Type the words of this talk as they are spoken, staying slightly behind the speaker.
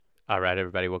All right,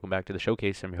 everybody, welcome back to the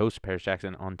showcase. I'm your host, Paris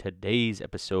Jackson. On today's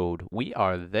episode, we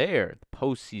are there. The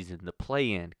postseason, the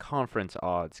play-in, conference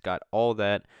odds, got all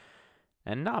that,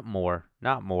 and not more,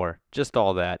 just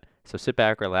all that. So sit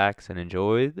back, relax, and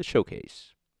enjoy the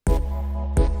showcase.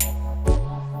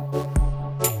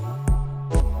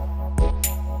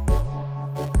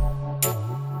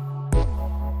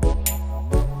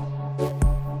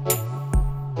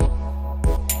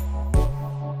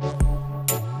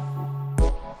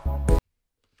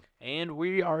 And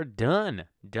we are done.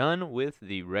 Done with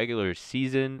the regular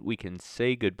season. We can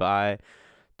say goodbye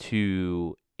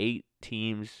to 8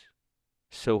 teams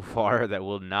so far that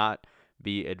will not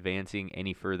be advancing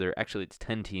any further. Actually, it's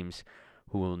 10 teams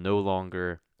who will no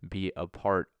longer be a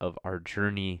part of our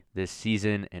journey this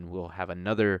season, and we'll have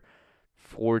another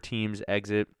 4 teams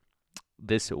exit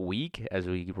this week as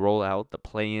we roll out the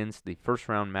play-ins. The first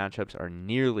round matchups are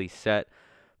nearly set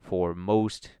for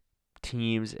most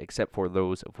teams, except for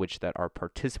those of which that are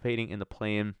participating in the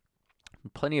play-in.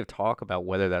 Plenty of talk about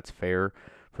whether that's fair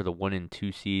for the 1 and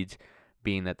 2 seeds,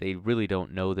 being that they really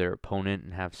don't know their opponent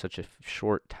and have such a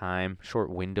short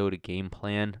window to game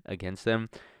plan against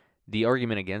them. The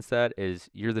argument against that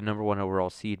is you're the number 1 overall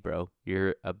seed, bro.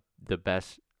 You're the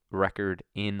best record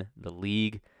in the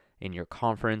league, in your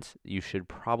conference. You should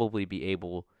probably be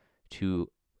able to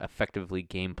effectively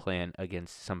game plan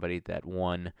against somebody that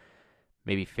won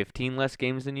maybe 15 less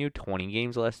games than you, 20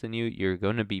 games less than you. You're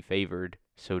going to be favored.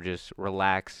 So just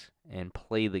relax and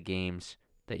play the games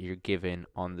that you're given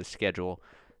on the schedule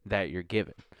that you're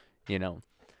given. You know,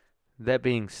 that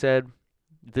being said,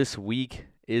 this week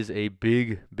is a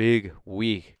big, big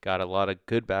week. Got a lot of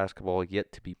good basketball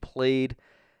yet to be played.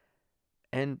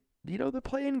 And, the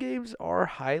play-in games are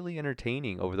highly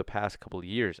entertaining over the past couple of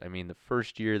years. I mean, the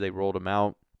first year they rolled them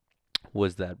out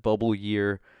was that bubble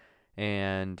year.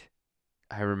 And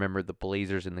I remember the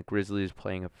Blazers and the Grizzlies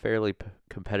playing a fairly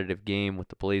competitive game with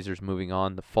the Blazers moving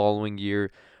on. The following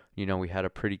year, we had a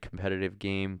pretty competitive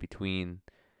game between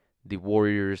the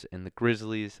Warriors and the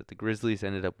Grizzlies that the Grizzlies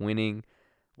ended up winning.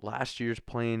 Last year's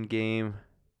play-in game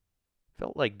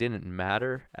felt like didn't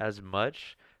matter as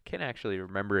much. Can't actually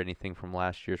remember anything from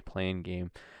last year's play-in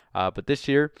game. But this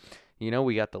year,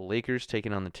 we got the Lakers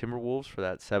taking on the Timberwolves for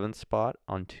that 7th spot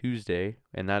on Tuesday,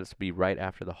 and that's be right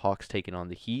after the Hawks taking on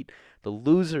the Heat. The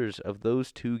losers of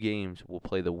those 2 games will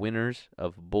play the winners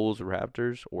of Bulls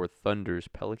Raptors or Thunders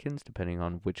Pelicans, depending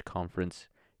on which conference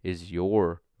is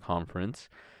your conference.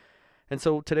 And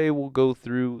so today we'll go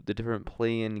through the different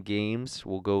play-in games.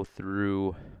 We'll go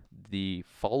through the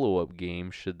follow-up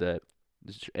game should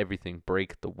everything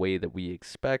break the way that we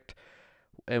expect.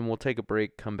 And we'll take a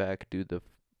break, come back, do the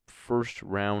first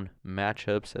round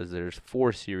matchups as there's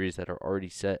 4 series that are already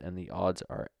set and the odds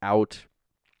are out,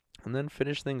 and then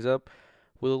finish things up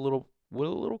with a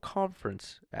little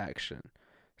conference action.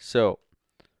 So,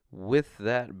 with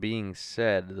that being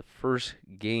said, the first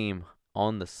game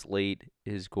on the slate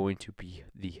is going to be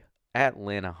the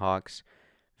Atlanta Hawks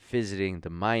visiting the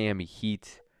Miami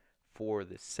Heat for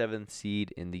the 7th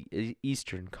seed in the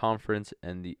Eastern Conference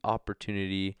and the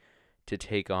opportunity to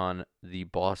take on the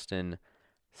Boston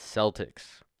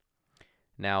Celtics.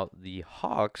 Now, the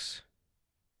Hawks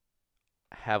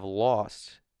have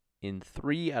lost in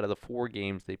 3 out of the 4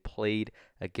 games they played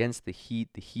against the Heat.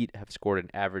 The Heat have scored an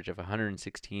average of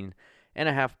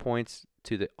 116.5 points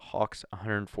to the Hawks'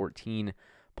 114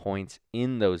 points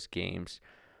in those games.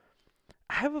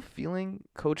 I have a feeling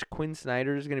Coach Quinn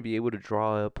Snyder is going to be able to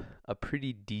draw up a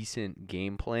pretty decent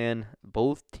game plan.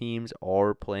 Both teams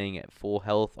are playing at full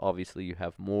health. Obviously, you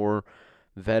have more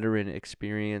veteran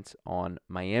experience on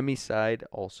Miami side.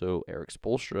 Also, Eric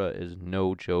Spoelstra is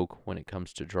no joke when it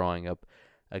comes to drawing up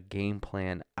a game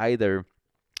plan either.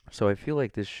 So I feel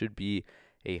like this should be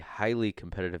a highly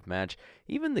competitive match.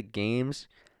 Even the games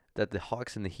that the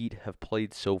Hawks and the Heat have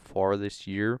played so far this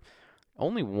year,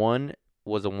 only one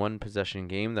was a 1-possession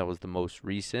game. That was the most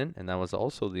recent, and that was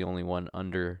also the only one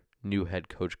under new head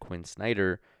coach Quinn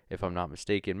Snyder, if I'm not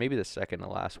mistaken. Maybe the second to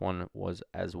last one was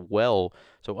as well.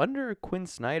 So under Quinn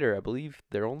Snyder, I believe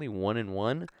they're only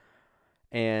 1-1,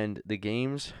 and the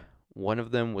games, one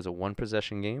of them was a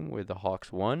 1-possession game where the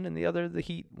Hawks won, and the other, the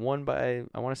Heat won by,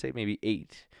 I want to say, maybe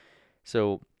 8.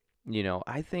 So,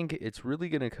 I think it's really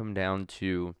going to come down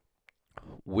to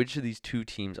which of these 2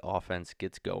 teams' offense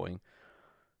gets going.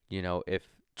 If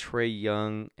Trae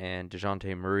Young and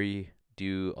DeJounte Murray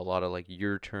do a lot of like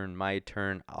your turn, my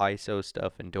turn, ISO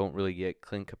stuff and don't really get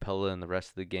Clint Capella and the rest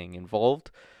of the gang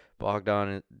involved,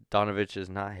 Bogdanovich is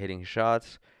not hitting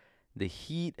shots, the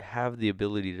Heat have the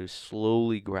ability to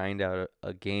slowly grind out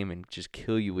a game and just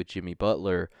kill you with Jimmy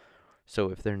Butler. So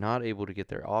if they're not able to get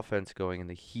their offense going and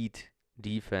the Heat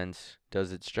defense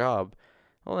does its job,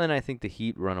 well, then I think the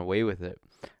Heat run away with it.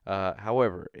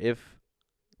 However, if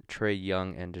Trae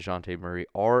Young and DeJounte Murray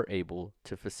are able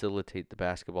to facilitate the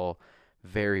basketball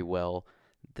very well,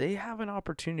 they have an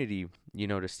opportunity,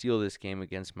 to steal this game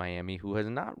against Miami, who has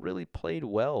not really played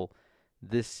well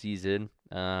this season.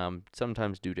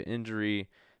 Sometimes due to injury,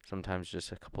 sometimes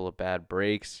just a couple of bad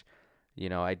breaks.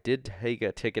 I did take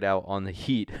a ticket out on the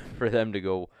Heat for them to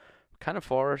go kind of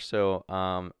far, so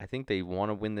I think they want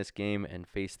to win this game and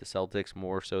face the Celtics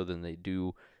more so than they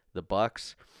do the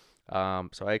Bucks.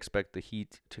 So I expect the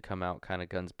Heat to come out kind of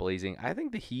guns blazing. I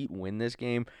think the Heat win this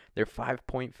game. They're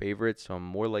 5-point favorites, so I'm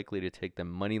more likely to take them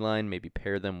money line, maybe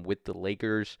pair them with the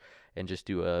Lakers and just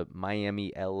do a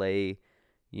Miami LA,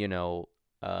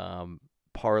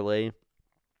 parlay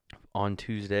on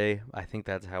Tuesday. I think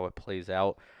that's how it plays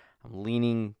out. I'm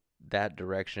leaning that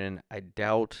direction. I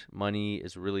doubt money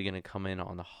is really going to come in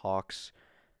on the Hawks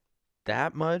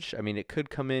that much. I mean, it could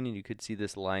come in and you could see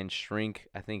this line shrink.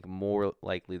 I think more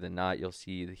likely than not, you'll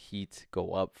see the Heat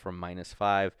go up from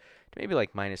 -5 to maybe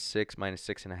like -6,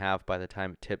 -6.5 by the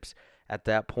time it tips. At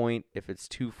that point, if it's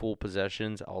 2 full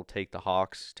possessions, I'll take the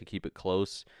Hawks to keep it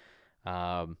close.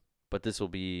 But this will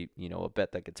be, a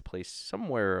bet that gets placed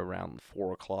somewhere around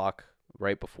 4 o'clock,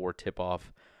 right before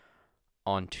tip-off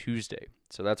on Tuesday.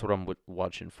 So that's what I'm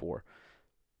watching for.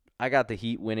 I got the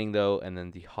Heat winning, though, and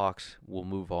then the Hawks will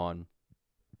move on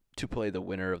to play the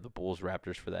winner of the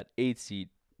Bulls-Raptors for that 8th seed,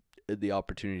 the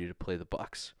opportunity to play the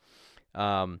Bucks.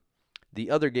 The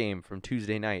other game from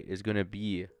Tuesday night is going to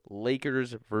be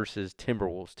Lakers versus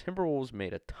Timberwolves. Timberwolves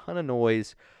made a ton of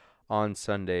noise on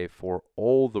Sunday for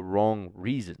all the wrong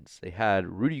reasons. They had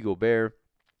Rudy Gobert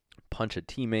punch a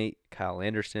teammate, Kyle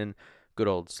Anderson, good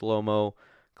old slow-mo.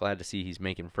 Glad to see he's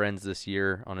making friends this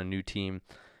year on a new team.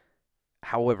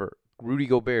 However, Rudy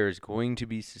Gobert is going to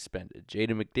be suspended.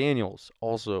 Jaden McDaniels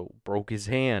also broke his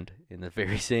hand in the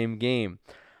very same game.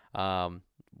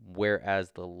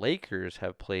 Whereas the Lakers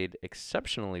have played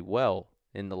exceptionally well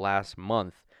in the last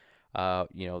month.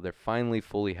 They're finally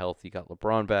fully healthy. Got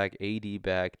LeBron back, AD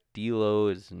back. D'Lo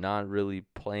is not really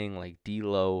playing like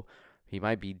D'Lo. He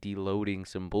might be deloading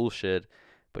some bullshit,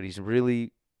 but he's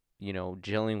really,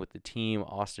 gelling with the team.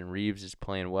 Austin Reeves is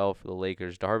playing well for the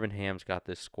Lakers. Darvin Ham's got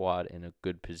this squad in a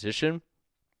good position.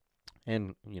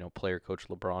 And, player coach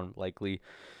LeBron likely.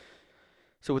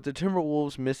 So with the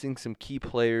Timberwolves missing some key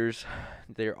players,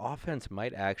 their offense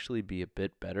might actually be a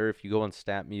bit better. If you go on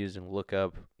StatMuse and look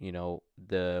up,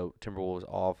 the Timberwolves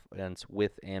offense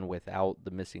with and without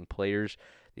the missing players,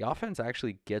 the offense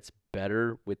actually gets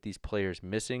better with these players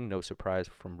missing. No surprise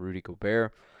from Rudy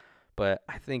Gobert. But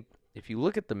I think if you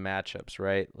look at the matchups,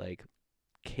 right, like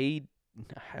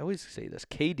I always say this,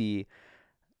 KD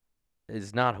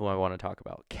is not who I want to talk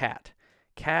about. Cat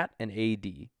and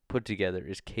AD put together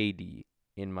is KD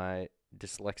in my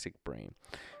dyslexic brain.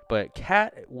 But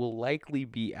Cat will likely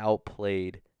be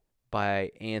outplayed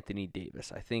by Anthony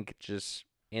Davis. I think just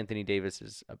Anthony Davis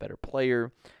is a better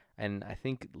player. And I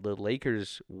think the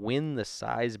Lakers win the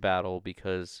size battle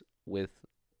because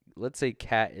let's say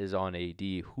Cat is on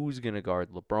AD, who's going to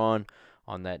guard LeBron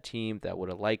on that team? That would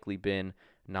have likely been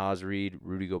Naz Reid,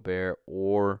 Rudy Gobert,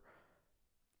 or,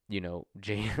 Jaden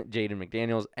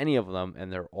McDaniels, any of them,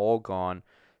 and they're all gone.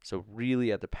 So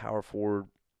really at the power forward,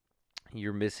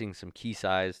 you're missing some key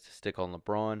size to stick on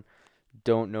LeBron.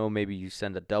 Don't know, maybe you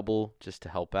send a double just to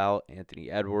help out.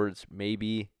 Anthony Edwards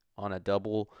maybe on a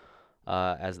double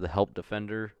as the help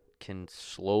defender can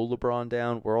slow LeBron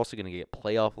down. We're also going to get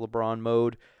playoff LeBron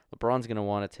mode. LeBron's going to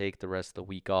want to take the rest of the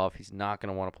week off. He's not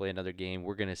going to want to play another game.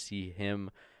 We're going to see him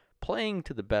playing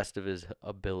to the best of his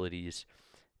abilities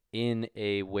in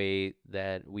a way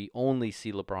that we only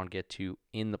see LeBron get to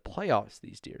in the playoffs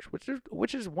these years,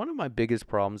 which is one of my biggest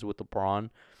problems with LeBron,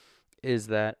 is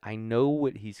that I know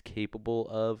what he's capable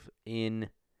of in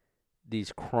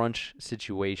these crunch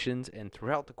situations, and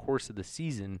throughout the course of the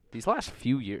season, these last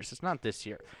few years, it's not this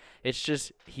year, it's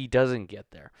just he doesn't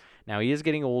get there. Now, he is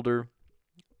getting older,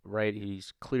 right?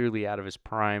 He's clearly out of his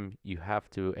prime. You have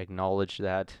to acknowledge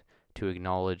that, to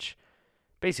acknowledge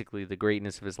basically the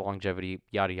greatness of his longevity,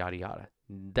 yada, yada, yada.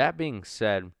 That being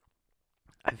said,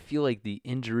 I feel like the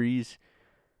injuries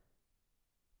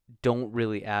don't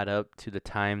really add up to the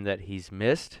time that he's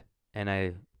missed, and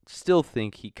I still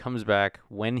think he comes back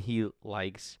when he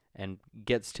likes and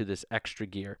gets to this extra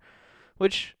gear,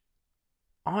 which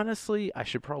honestly I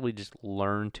should probably just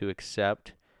learn to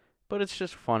accept, but it's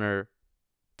just funner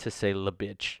to say la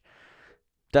bitch.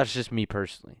 That's just me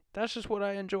personally. That's just what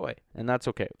I enjoy, and that's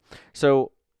okay.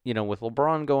 So, with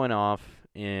LeBron going off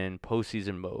in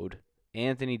postseason mode,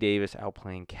 Anthony Davis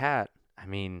outplaying Cat, I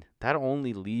mean, that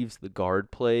only leaves the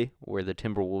guard play where the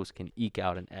Timberwolves can eke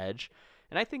out an edge.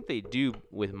 And I think they do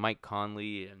with Mike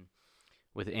Conley and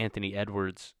with Anthony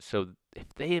Edwards. So if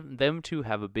them two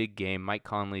have a big game, Mike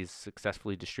Conley is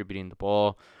successfully distributing the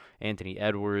ball. Anthony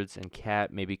Edwards and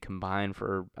Cat maybe combine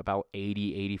for about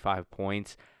 80, 85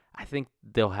 points. I think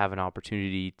they'll have an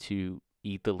opportunity to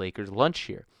eat the Lakers' lunch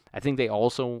here. I think they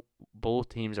also, both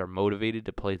teams are motivated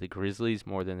to play the Grizzlies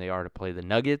more than they are to play the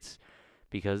Nuggets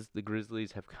because the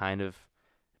Grizzlies have kind of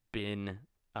been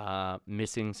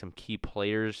missing some key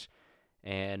players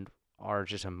and are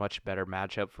just a much better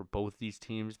matchup for both these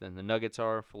teams than the Nuggets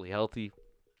are, fully healthy.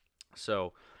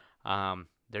 So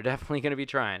they're definitely going to be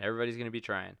trying. Everybody's going to be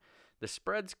trying. The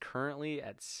spread's currently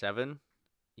at 7.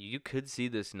 You could see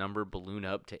this number balloon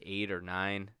up to 8 or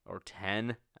 9 or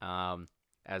 10,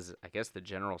 as I guess the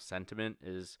general sentiment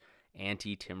is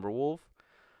anti-Timberwolf.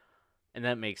 And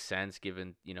that makes sense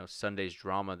given, Sunday's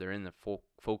drama. They're in the full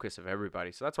focus of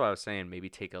everybody. So that's why I was saying maybe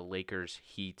take a Lakers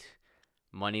Heat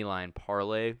money line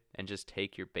parlay and just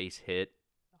take your base hit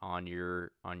on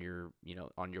your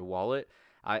wallet.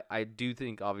 I do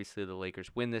think obviously the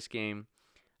Lakers win this game.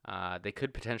 They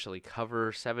could potentially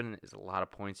cover. 7 is a lot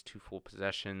of points, 2 full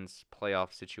possessions,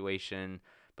 playoff situation,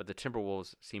 but the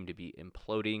Timberwolves seem to be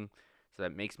imploding, so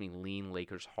that makes me lean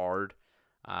Lakers hard.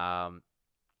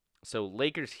 So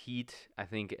Lakers Heat, I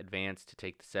think, advance to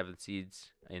take the 7th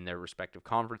seeds in their respective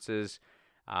conferences.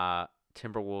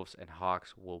 Timberwolves and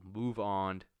Hawks will move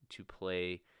on to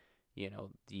play,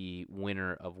 the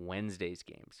winner of Wednesday's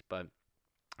games. But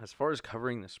as far as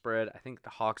covering the spread, I think the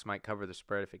Hawks might cover the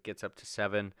spread if it gets up to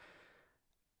 7.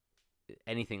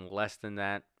 Anything less than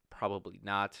that, probably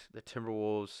not. The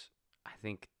Timberwolves, I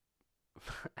think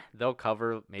they'll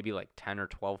cover maybe like 10 or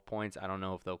 12 points. I don't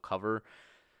know if they'll cover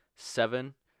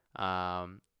 7.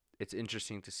 It's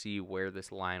interesting to see where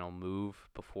this line will move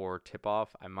before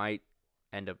tip-off. I might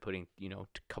end up putting, a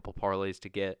couple parlays to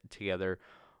get together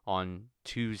on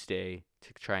Tuesday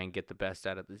to try and get the best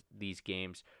out of these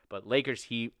games. But Lakers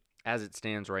Heat, as it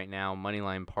stands right now,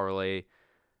 moneyline parlay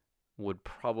would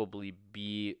probably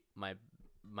be my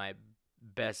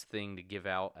best thing to give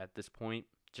out at this point,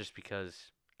 just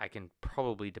because I can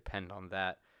probably depend on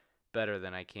that better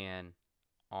than I can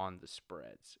on the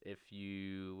spreads. If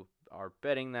you are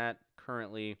betting that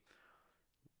currently,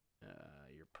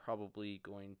 you're probably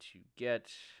going to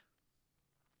get,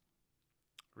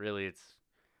 really it's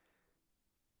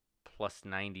plus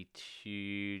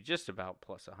 92, just about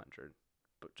plus 100,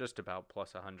 but just about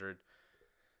plus 100,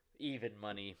 even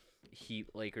money Heat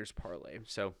Lakers parlay.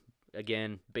 So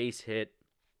again, base hit.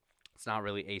 It's not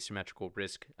really asymmetrical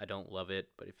risk. I don't love it,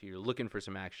 but if you're looking for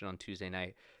some action on Tuesday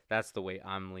night, that's the way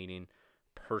I'm leaning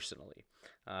personally.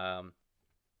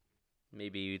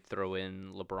 Maybe you'd throw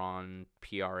in LeBron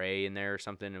PRA in there or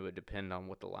something. It would depend on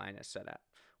what the line is set at,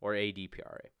 or AD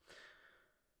PRA.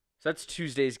 So that's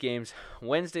Tuesday's games.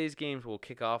 Wednesday's games will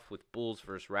kick off with Bulls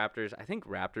versus Raptors. I think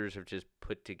Raptors have just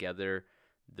put together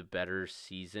the better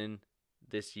season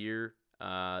this year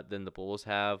than the Bulls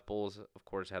have. Bulls, of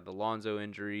course, had the Lonzo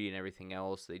injury and everything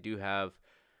else. They do have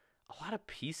a lot of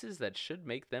pieces that should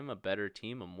make them a better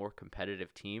team, a more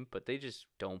competitive team, but they just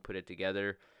don't put it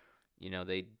together.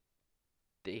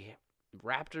 They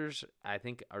Raptors, I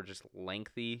think, are just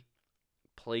lengthy,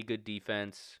 play good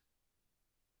defense,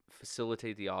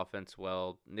 facilitate the offense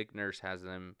well. Nick Nurse has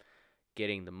them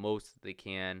getting the most that they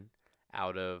can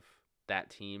out of that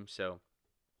team. So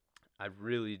I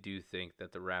really do think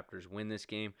that the Raptors win this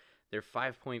game. They're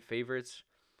 5-point favorites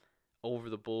over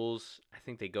the Bulls. I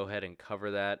think they go ahead and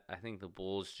cover that. I think the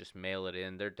Bulls just mail it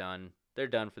in. They're done. They're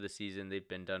done for the season. They've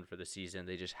been done for the season.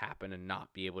 They just happen to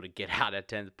not be able to get out at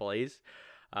 10th place.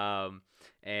 I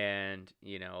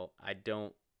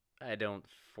don't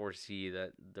foresee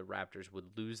that the Raptors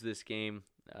would lose this game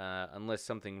unless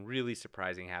something really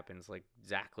surprising happens, like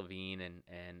Zach LaVine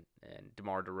and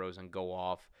DeMar DeRozan go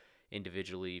off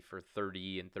individually for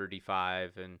 30 and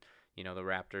 35, and the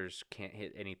Raptors can't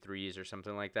hit any threes or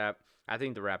something like that. I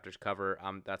think the Raptors cover.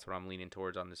 That's what I'm leaning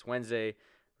towards on this Wednesday.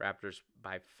 Raptors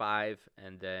by 5,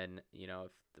 and then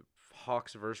if the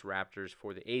Hawks versus Raptors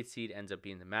for the 8th seed ends up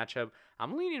being the matchup,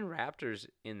 I'm leaning Raptors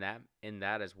in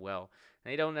that as well.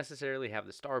 They don't necessarily have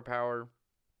the star power.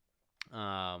 They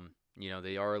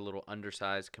are a little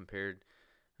undersized compared,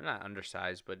 not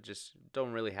undersized, but just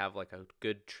don't really have like a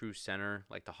good true center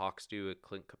like the Hawks do at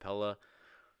Clint Capella.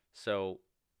 So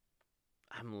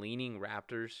I'm leaning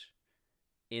Raptors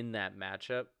in that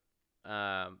matchup.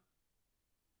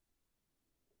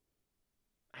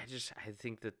 I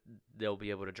think that they'll be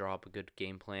able to draw up a good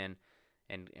game plan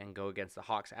and go against the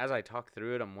Hawks. As I talk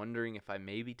through it, I'm wondering if I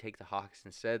maybe take the Hawks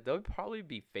instead. They'll probably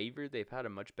be favored. They've had a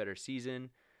much better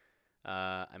season.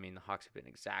 I mean, the Hawks have been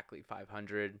exactly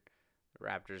 500. The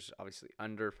Raptors obviously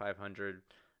under 500.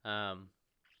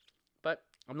 But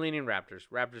I'm leaning Raptors.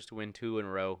 Raptors to win 2 in a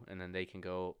row, and then they can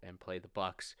go and play the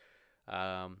Bucks,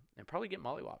 and probably get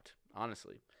mollywopped,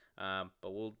 honestly. But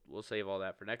we'll save all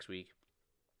that for next week.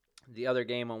 The other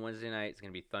game on Wednesday night is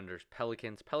going to be Thunder's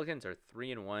Pelicans. Pelicans are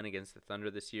 3-1 against the Thunder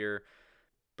this year.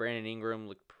 Brandon Ingram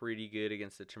looked pretty good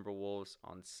against the Timberwolves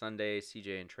on Sunday.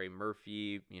 CJ and Trey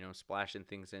Murphy, splashing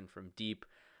things in from deep.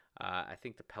 I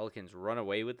think the Pelicans run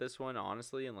away with this one,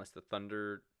 honestly, unless the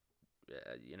Thunder,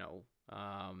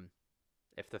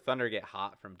 if the Thunder get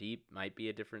hot from deep, might be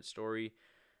a different story.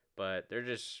 But they're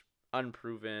just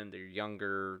unproven. They're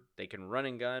younger. They can run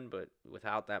and gun, but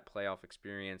without that playoff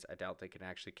experience, I doubt they can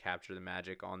actually capture the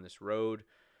magic on this road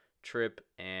trip.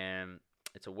 And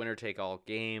it's a winner-take-all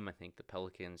game. I think the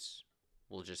Pelicans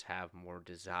will just have more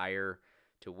desire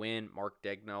to win. Mark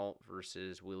Daigneault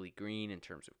versus Willie Green in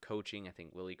terms of coaching. I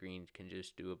think Willie Green can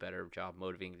just do a better job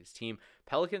motivating his team.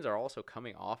 Pelicans are also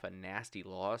coming off a nasty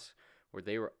loss where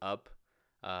they were up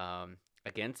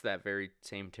against that very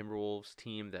same Timberwolves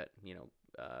team that,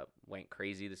 went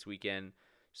crazy this weekend.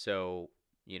 So,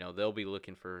 they'll be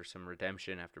looking for some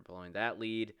redemption after blowing that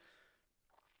lead.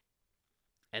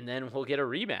 And then we'll get a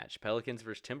rematch, Pelicans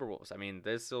versus Timberwolves. I mean,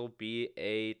 this will be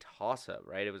a toss-up,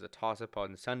 right? It was a toss-up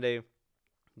on Sunday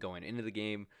going into the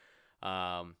game.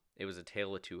 It was a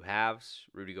tale of two halves.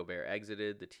 Rudy Gobert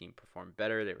exited. The team performed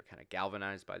better. They were kind of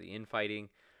galvanized by the infighting.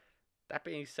 That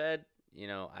being said,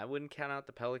 I wouldn't count out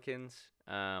the Pelicans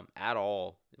at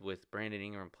all with Brandon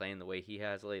Ingram playing the way he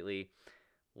has lately.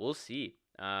 We'll see.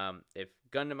 If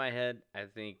gun to my head, I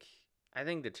think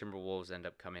the Timberwolves end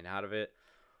up coming out of it.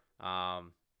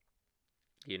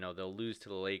 They'll lose to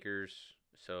the Lakers,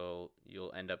 so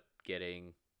you'll end up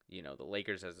getting, the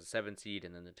Lakers as a 7 seed,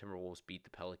 and then the Timberwolves beat the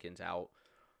Pelicans out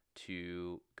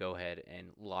to go ahead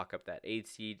and lock up that 8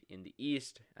 seed in the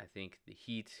East. I think the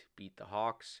Heat beat the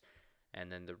Hawks, and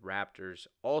then the Raptors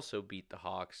also beat the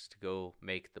Hawks to go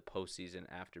make the postseason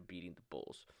after beating the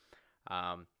Bulls.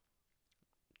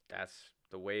 That's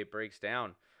the way it breaks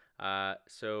down.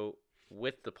 So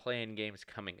with the play-in games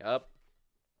coming up,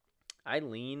 I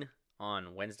lean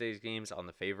on Wednesday's games on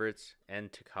the favorites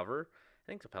and to cover. I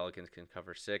think the Pelicans can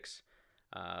cover 6.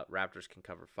 Raptors can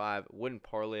cover 5. Wouldn't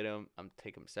parlay them. I'm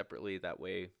take them separately. That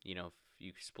way, if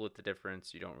you split the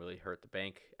difference, you don't really hurt the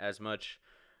bank as much.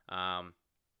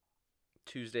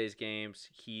 Tuesday's games,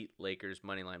 Heat, Lakers,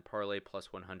 moneyline parlay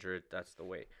plus 100. That's the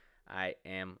way I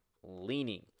am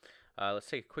leaning. Let's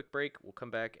take a quick break. We'll come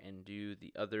back and do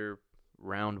the other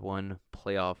round 1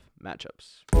 playoff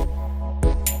matchups.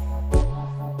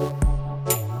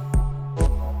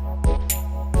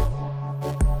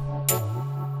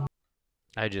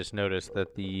 I just noticed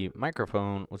that the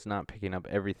microphone was not picking up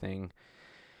everything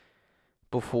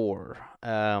before.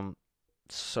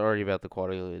 Sorry about the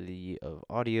quality of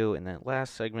audio in that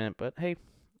last segment, but hey,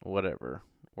 whatever.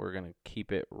 We're going to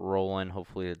keep it rolling.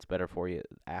 Hopefully it's better for you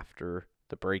after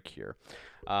the break here.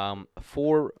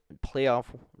 4 playoff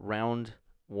round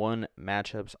 1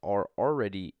 matchups are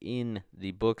already in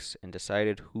the books and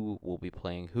decided who will be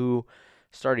playing who.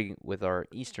 Starting with our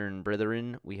Eastern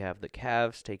brethren, we have the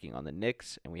Cavs taking on the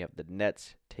Knicks, and we have the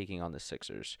Nets taking on the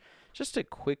Sixers. Just to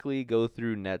quickly go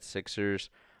through Nets-Sixers,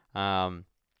 the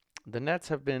Nets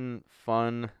have been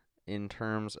fun in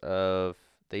terms of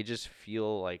they just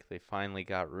feel like they finally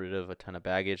got rid of a ton of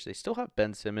baggage. They still have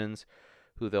Ben Simmons,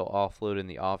 who they'll offload in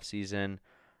the offseason,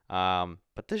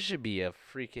 but this should be a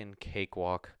freaking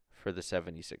cakewalk for the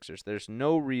 76ers. There's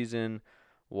no reason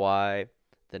why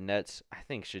the Nets, I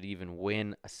think, should even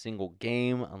win a single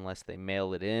game unless they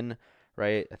mail it in,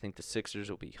 right? I think the Sixers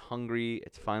will be hungry.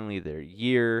 It's finally their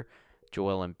year.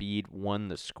 Joel Embiid won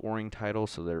the scoring title,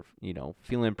 so they're,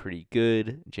 feeling pretty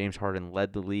good. James Harden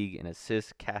led the league in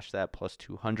assists, cashed that plus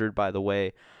 200, by the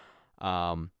way.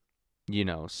 So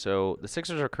the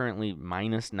Sixers are currently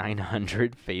minus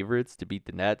 900 favorites to beat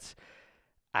the Nets.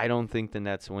 I don't think the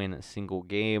Nets win a single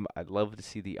game. I'd love to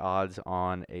see the odds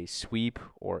on a sweep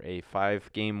or a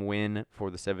 5-game win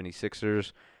for the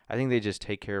 76ers. I think they just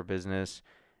take care of business,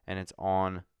 and it's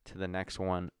on to the next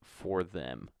one for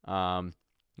them.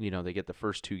 They get the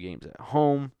first 2 games at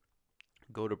home,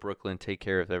 go to Brooklyn, take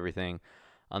care of everything,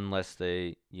 unless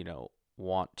they,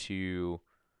 want to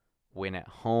win at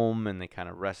home and they kind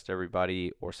of rest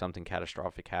everybody or something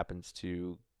catastrophic happens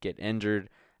to get injured.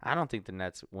 I don't think the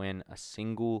Nets win a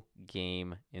single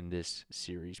game in this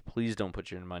series. Please don't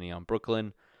put your money on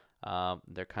Brooklyn.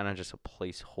 They're kind of just a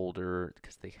placeholder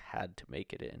because they had to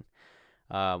make it in.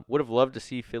 Would have loved to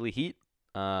see Philly Heat.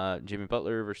 Jimmy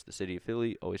Butler versus the city of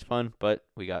Philly, always fun, but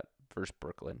we got versus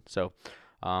Brooklyn. So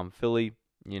Philly,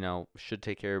 should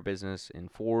take care of business in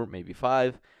 4, maybe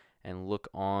 5, and look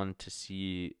on to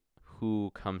see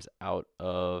who comes out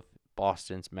of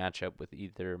Boston's matchup with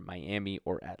either Miami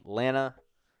or Atlanta.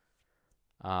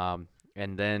 And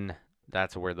then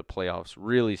that's where the playoffs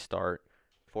really start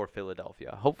for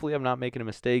Philadelphia. Hopefully, I'm not making a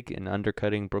mistake in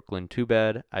undercutting Brooklyn too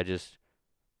bad.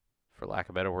 For lack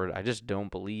of a better word, I just don't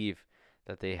believe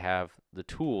that they have the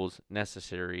tools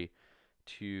necessary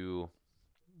to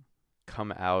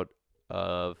come out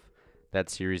of that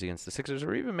series against the Sixers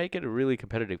or even make it a really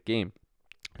competitive game.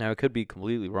 Now, it could be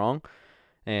completely wrong,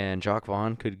 and Jacque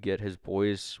Vaughn could get his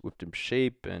boys whipped in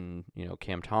shape, and,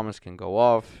 Cam Thomas can go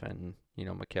off, and,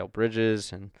 Mikal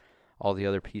Bridges and all the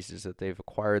other pieces that they've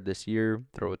acquired this year,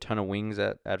 throw a ton of wings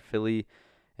at Philly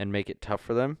and make it tough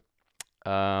for them.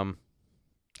 I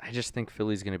just think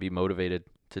Philly's going to be motivated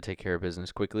to take care of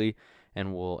business quickly,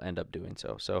 and will end up doing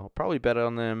so. So I'll probably bet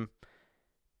on them.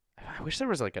 I wish there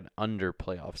was like an under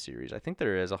playoff series. I think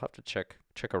there is. I'll have to check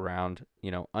around.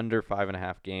 Under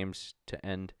 5.5 games to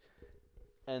end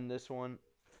this one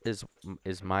is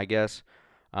my guess.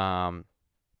 And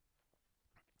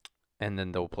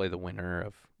then they'll play the winner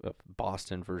of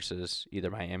Boston versus either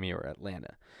Miami or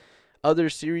Atlanta. Other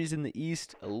series in the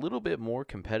East, a little bit more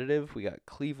competitive. We got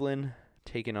Cleveland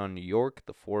taking on New York,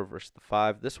 the 4 versus the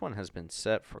 5. This one has been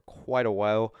set for quite a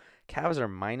while. Cavs are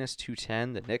minus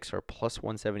 210. The Knicks are plus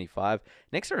 175.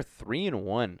 Knicks are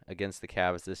 3-1 against the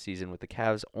Cavs this season, with the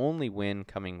Cavs' only win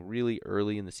coming really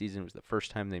early in the season. It was the first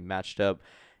time they matched up.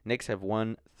 Knicks have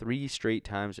won 3 straight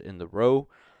times in the row.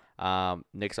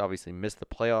 Knicks obviously missed the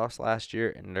playoffs last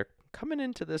year, and they're coming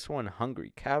into this one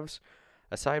hungry. Cavs,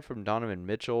 aside from Donovan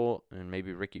Mitchell and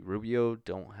maybe Ricky Rubio,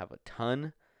 don't have a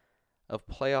ton of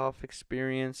playoff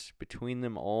experience between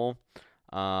them all.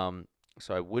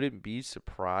 So I wouldn't be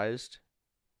surprised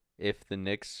if the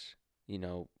Knicks,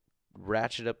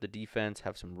 ratchet up the defense,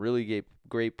 have some really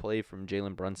great play from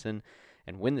Jalen Brunson,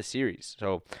 and win the series.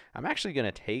 So I'm actually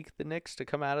going to take the Knicks to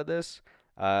come out of this.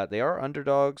 They are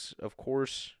underdogs, of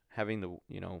course, having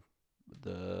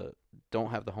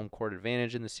don't have the home court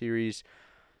advantage in the series.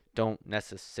 Don't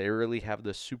necessarily have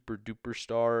the super duper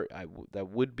star. That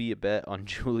would be a bet on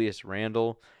Julius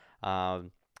Randle.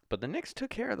 But the Knicks took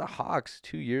care of the Hawks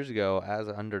 2 years ago as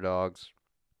underdogs.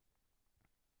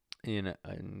 In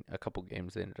a couple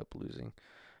games, they ended up losing.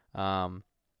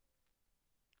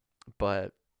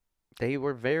 But they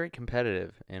were very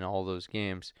competitive in all those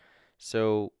games.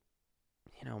 So,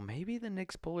 maybe the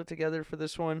Knicks pull it together for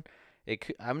this one.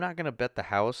 I'm not going to bet the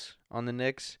house on the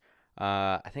Knicks.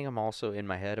 I think I'm also in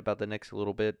my head about the Knicks a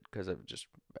little bit because I just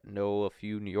know a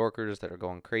few New Yorkers that are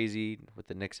going crazy with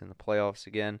the Knicks in the playoffs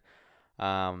again.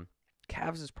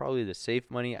 Cavs is probably the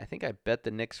safe money. I think I bet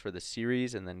the Knicks for the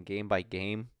series and then game by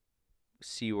game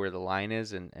see where the line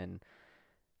is and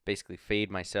basically fade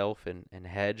myself and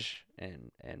hedge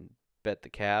and bet the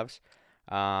Cavs.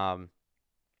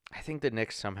 I think the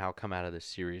Knicks somehow come out of this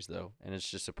series, though, and it's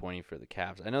disappointing for the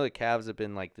Cavs. I know the Cavs have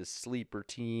been like this sleeper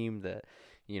team that,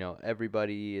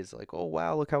 everybody is like, oh,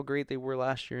 wow, look how great they were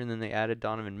last year, and then they added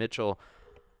Donovan Mitchell.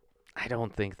 I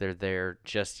don't think they're there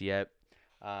just yet.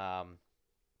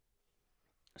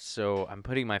 So I'm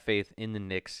putting my faith in the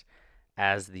Knicks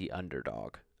as the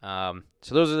underdog. So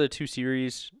those are the 2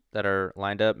 series that are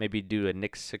lined up. Maybe do a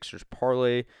Knicks-Sixers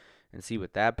parlay and see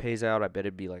what that pays out. I bet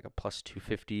it'd be like a plus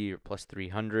 250 or plus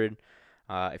 300.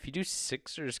 If you do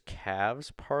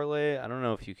Sixers-Cavs parlay, I don't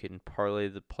know if you can parlay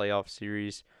the playoff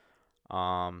series.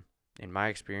 In my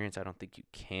experience, I don't think you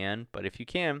can. But if you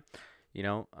can,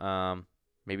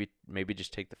 maybe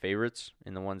just take the favorites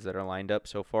in the ones that are lined up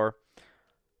so far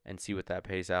and see what that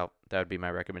pays out. That would be my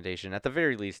recommendation. At the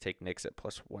very least, take Knicks at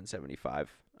plus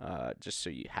 175, just so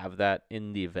you have that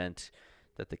in the event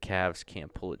that the Cavs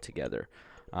can't pull it together.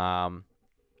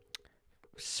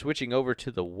 Switching over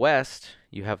to the West,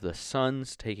 you have the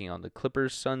Suns taking on the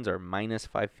Clippers. Suns are minus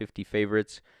 550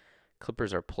 favorites.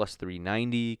 Clippers are plus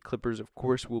 390. Clippers, of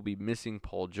course, will be missing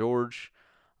Paul George.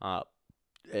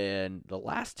 And the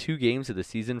last 2 games of the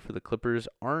season for the Clippers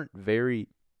aren't very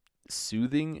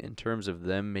soothing in terms of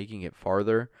them making it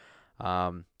farther.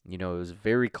 It was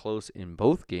very close in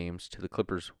both games to the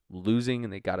Clippers losing,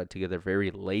 and they got it together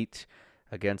very late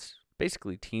against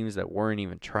basically teams that weren't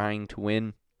even trying to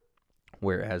win,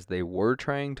 whereas they were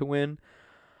trying to win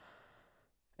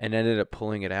and ended up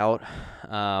pulling it out.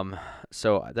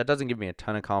 So that doesn't give me a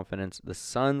ton of confidence. The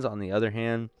Suns, on the other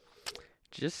hand,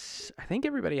 I think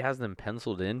everybody has them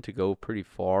penciled in to go pretty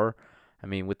far. I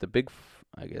mean, with the big,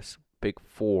 big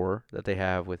four that they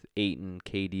have with Ayton,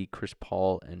 KD, Chris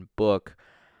Paul, and Book,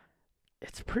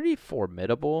 it's pretty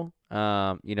formidable.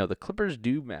 The Clippers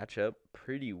do match up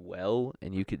pretty well,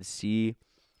 and you could see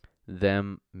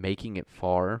them making it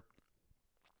far,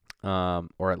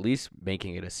 or at least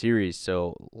making it a series.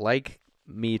 So, like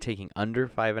me taking under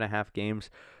 5.5 games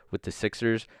with the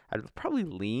Sixers, I'd probably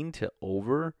lean to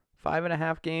over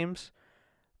 5.5 games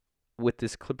with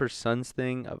this Clippers Suns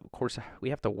thing. Of course, we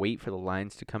have to wait for the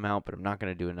lines to come out, but I'm not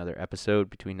going to do another episode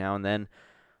between now and then.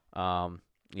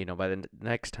 By the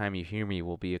next time you hear me,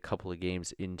 we'll be a couple of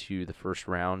games into the first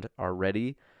round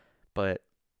already. But,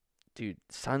 dude,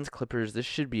 Suns Clippers, this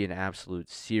should be an absolute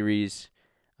series.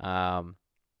 And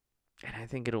I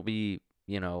think it'll be,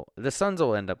 the Suns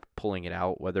will end up pulling it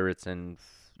out, whether it's in,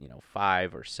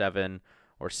 5 or 7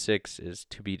 or 6 is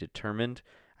to be determined.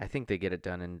 I think they get it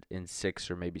done in 6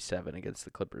 or maybe 7 against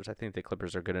the Clippers. I think the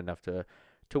Clippers are good enough to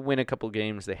win a couple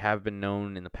games. They have been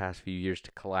known in the past few years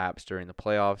to collapse during the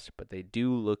playoffs, but they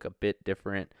do look a bit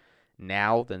different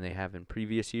now than they have in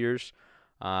previous years.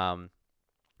 And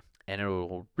it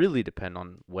will really depend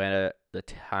on when the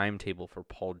timetable for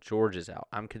Paul George is out.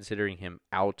 I'm considering him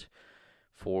out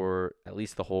for at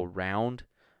least the whole round.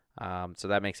 So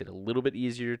that makes it a little bit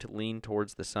easier to lean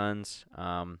towards the Suns.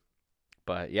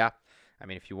 But yeah, I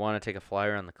mean, if you want to take a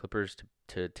flyer on the Clippers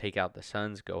to take out the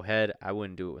Suns, go ahead. I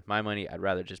wouldn't do it with my money. I'd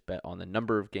rather just bet on the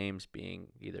number of games being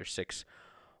either 6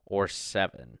 or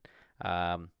 7,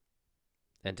 and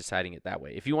deciding it that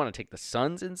way. If you want to take the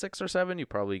Suns in 6 or 7, you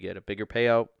probably get a bigger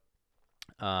payout.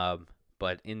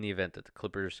 But in the event that the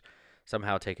Clippers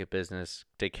somehow take care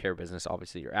of business,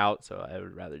 obviously you're out. So I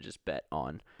would rather just bet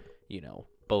on,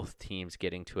 both teams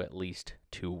getting to at least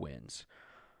 2 wins.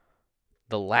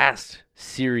 The last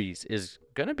series is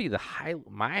going to be I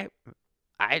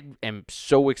am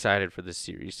so excited for this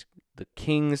series. The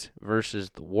Kings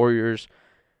versus the Warriors.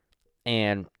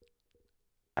 And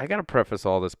I got to preface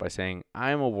all this by saying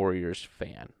I'm a Warriors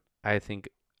fan. I think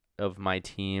of my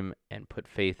team and put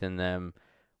faith in them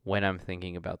when I'm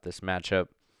thinking about this matchup.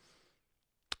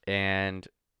 And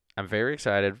I'm very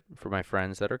excited for my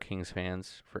friends that are Kings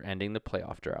fans for ending the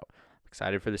playoff drought. I'm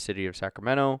excited for the city of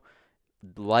Sacramento.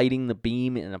 Lighting the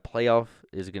beam in a playoff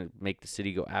is going to make the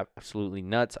city go absolutely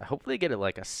nuts. I hope they get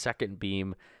like a second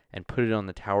beam and put it on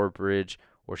the Tower Bridge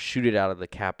or shoot it out of the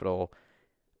Capitol,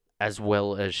 as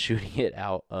well as shooting it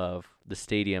out of the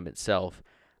stadium itself.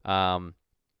 They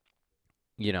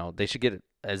should get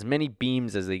as many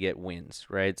beams as they get wins,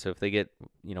 right? So if they get,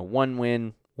 1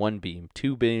 win, 1 beam,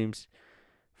 2 beams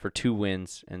for 2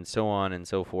 wins, and so on and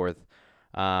so forth.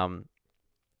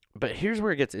 But here's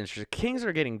where it gets interesting. Kings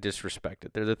are getting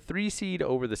disrespected. They're the 3 seed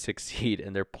over the 6 seed,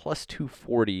 and they're plus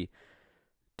 240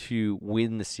 to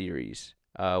win the series,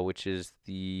 which is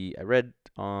I read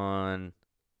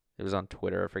it was on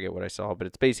Twitter. I forget what I saw, but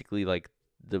it's basically like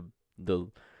the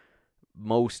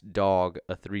most dog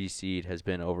a 3 seed has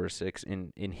been over a 6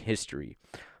 in history.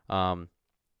 But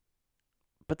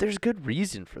there's good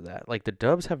reason for that. Like, the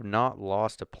Dubs have not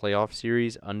lost a playoff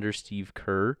series under Steve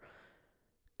Kerr,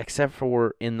 except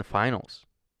for in the finals,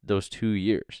 those 2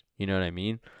 years. You know what I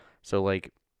mean? So,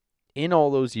 like, in all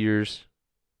those years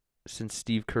since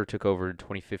Steve Kerr took over in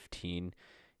 2015,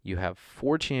 you have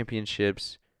 4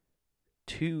 championships,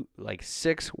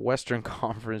 6 Western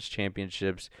Conference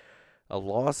championships, a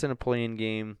loss in a play-in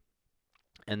game,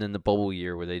 and then the bubble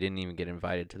year where they didn't even get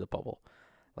invited to the bubble.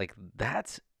 Like,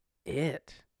 that's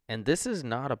it. And this is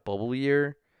not a bubble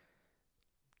year.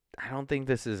 I don't think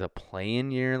this is a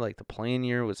play-in year. Like, the play-in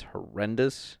year was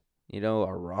horrendous.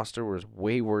 Our roster was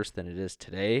way worse than it is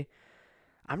today.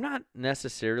 I'm not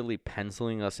necessarily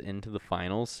penciling us into the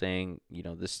finals saying,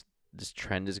 this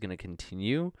trend is going to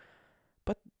continue.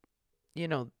 But,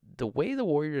 the way the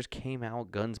Warriors came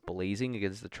out guns blazing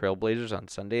against the Trailblazers on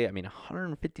Sunday,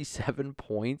 157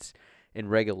 points in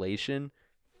regulation,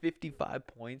 55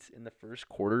 points in the first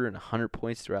quarter, and 100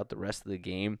 points throughout the rest of the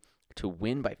game, to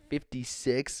win by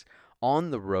 56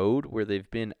 on the road where they've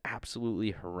been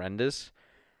absolutely horrendous.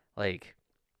 Like,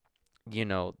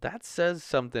 that says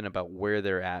something about where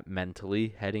they're at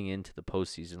mentally heading into the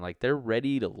postseason. Like, they're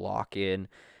ready to lock in,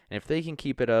 and if they can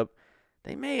keep it up,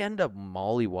 they may end up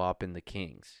mollywopping the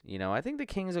Kings. I think the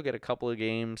Kings will get a couple of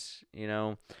games,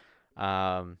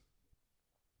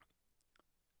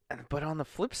 but on the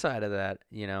flip side of that,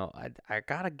 I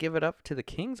got to give it up to the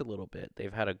Kings a little bit.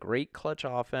 They've had a great clutch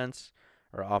offense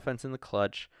in the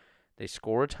clutch. They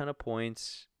score a ton of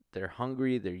points. They're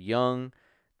hungry. They're young.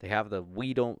 They have the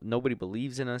nobody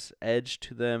believes in us edge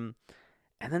to them.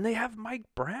 And then they have Mike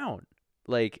Brown.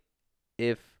 Like,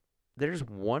 if there's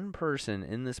one person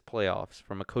in this playoffs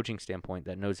from a coaching standpoint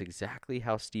that knows exactly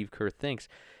how Steve Kerr thinks.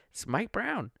 It's Mike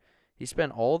Brown. He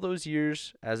spent all those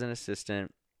years as an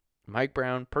assistant. Mike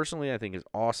Brown, personally, I think is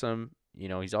awesome.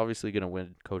 He's obviously going to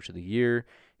win Coach of the Year.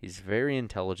 He's very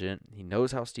intelligent. He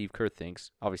knows how Steve Kerr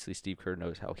thinks. Obviously, Steve Kerr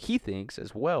knows how he thinks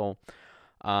as well.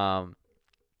 And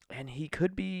he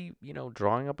could be,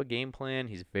 drawing up a game plan.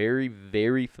 He's very,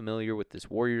 very familiar with this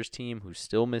Warriors team who's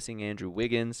still missing Andrew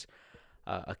Wiggins,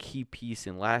 a key piece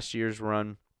in last year's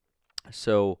run.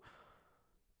 So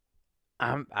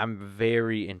I'm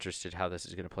very interested how this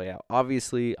is going to play out.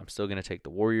 Obviously, I'm still going to take the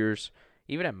Warriors,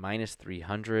 even at minus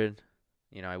 300.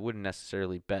 I wouldn't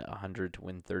necessarily bet 100 to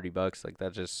win $30. Like,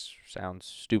 that just sounds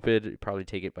stupid. You'd probably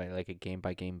take it by like a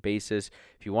game-by-game basis.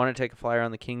 If you want to take a flyer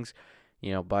on the Kings,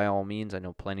 by all means. I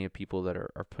know plenty of people that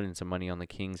are putting some money on the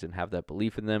Kings and have that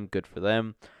belief in them. Good for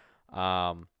them.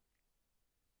 I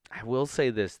will say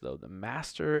this, though. The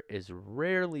master is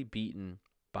rarely beaten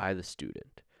by the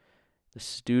student. The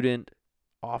student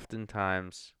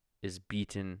oftentimes is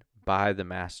beaten by the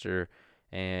master.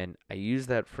 And I use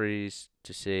that phrase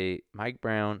to say Mike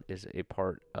Brown is a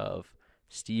part of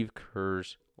Steve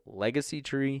Kerr's legacy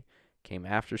tree, came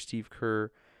after Steve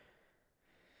Kerr.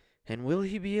 And will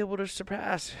he be able to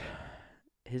surpass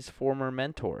his former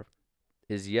mentor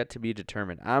is yet to be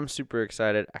determined. I'm super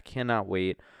excited. I cannot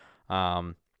wait.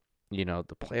 The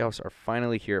playoffs are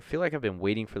finally here. I feel like I've been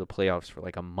waiting for the playoffs for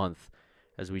like a month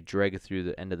as we drag through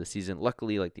the end of the season.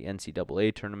 Luckily, like the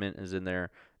NCAA tournament is in there.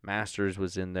 Masters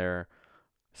was in there.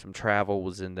 Some travel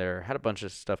was in there. Had a bunch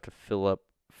of stuff to fill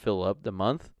up the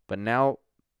month. But now,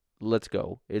 let's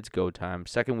go. It's go time.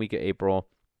 Second week of April,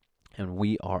 and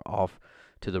we are off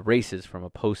to the races from a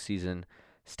postseason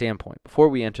standpoint before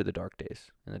we enter the dark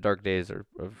days. And the dark days are,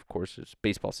 of course, it's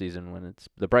baseball season when it's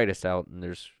the brightest out and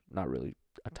there's not really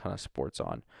a ton of sports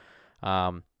on.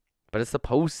 But it's the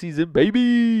postseason,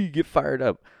 baby. Get fired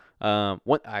up.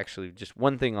 Just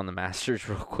one thing on the Masters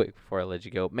real quick before I let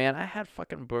you go. Man, I had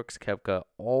fucking Brooks Koepka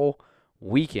all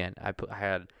weekend. I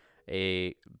had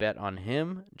a bet on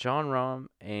him, Jon Rahm,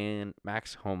 and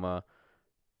Max Homa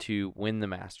to win the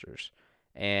Masters.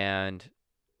 And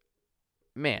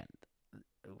man,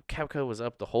 Koepka was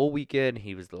up the whole weekend.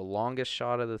 He was the longest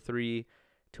shot of the three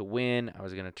to win. I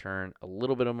was going to turn a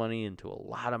little bit of money into a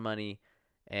lot of money,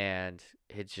 and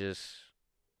it just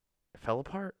fell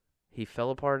apart. He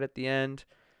fell apart at the end,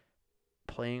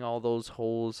 playing all those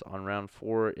holes on round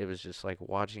 4. It was just like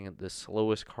watching the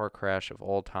slowest car crash of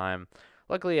all time.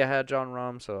 Luckily, I had Jon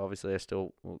Rahm, so obviously I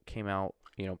still came out,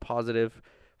 positive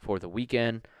for the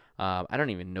weekend. I don't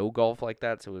even know golf like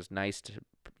that, so it was nice to,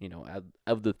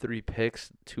 of the 3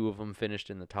 picks, 2 of them finished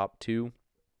in the top 2.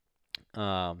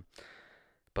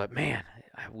 But man,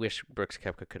 I wish Brooks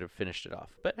Koepka could have finished it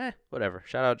off. But whatever.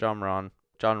 Shout out Jon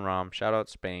Rahm. Shout out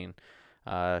Spain.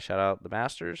 Shout out the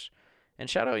Masters. And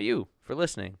shout out you for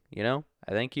listening. I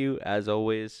thank you as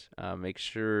always. Make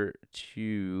sure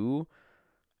to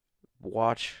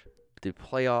watch the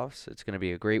playoffs. It's going to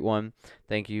be a great one.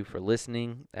 Thank you for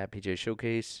listening at PJ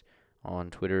Showcase on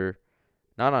Twitter.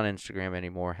 Not on Instagram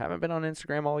anymore. Haven't been on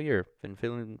Instagram all year. Been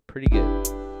feeling pretty good.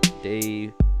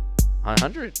 Day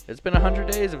 100. It's been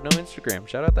 100 days of no Instagram.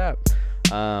 Shout out that.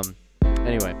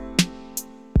 Anyway,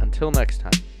 until next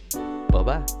time.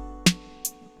 Bye-bye.